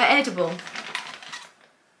 which are edible.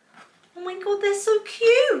 Oh my god, they're so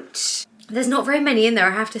cute. There's not very many in there,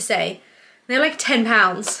 I have to say. They're like £10.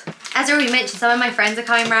 As I already mentioned, some of my friends are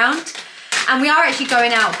coming round. And we are actually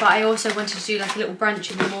going out, but I also wanted to do like a little brunch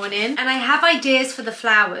in the morning. And I have ideas for the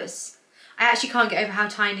flowers. I actually can't get over how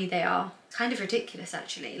tiny they are. It's kind of ridiculous,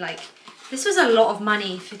 actually. Like, this was a lot of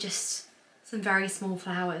money for just some very small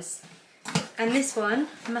flowers. And this one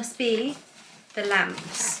must be the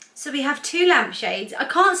lamps. So we have 2 lampshades. I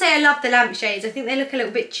can't say I love the lampshades. I think they look a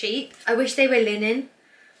little bit cheap. I wish they were linen,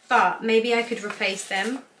 but maybe I could replace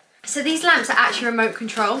them. So these lamps are actually remote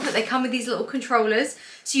control, but they come with these little controllers,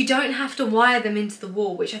 so you don't have to wire them into the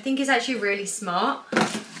wall, which I think is actually really smart,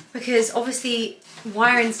 because obviously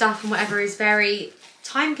wiring stuff and whatever is very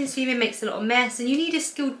time consuming, makes a lot of mess, and you need a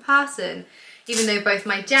skilled person, even though both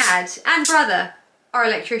my dad and brother are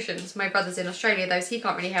electricians. My brother's in Australia though, so he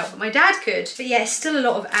can't really help, but my dad could. But yeah, it's still a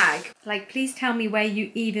lot of ag. Like, please tell me where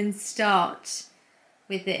you even start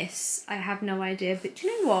with this. I have no idea, but do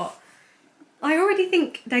you know what? I already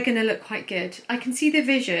think they're going to look quite good. I can see the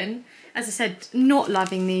vision. As I said, not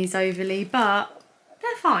loving these overly, but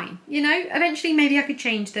they're fine, you know? Eventually maybe I could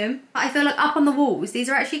change them. But I feel like up on the walls, these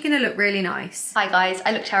are actually going to look really nice. Hi guys,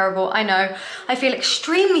 I look terrible, I know. I feel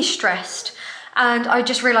extremely stressed and I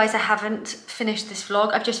just realised I haven't finished this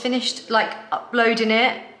vlog. I've just finished like uploading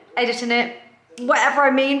it, editing it, whatever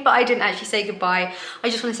I mean, but I didn't actually say goodbye. I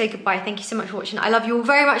just want to say goodbye. Thank you so much for watching. I love you all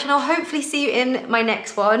very much and I'll hopefully see you in my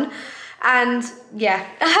next one. And yeah,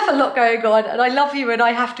 I have a lot going on and I love you and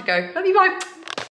I have to go. Love you, bye.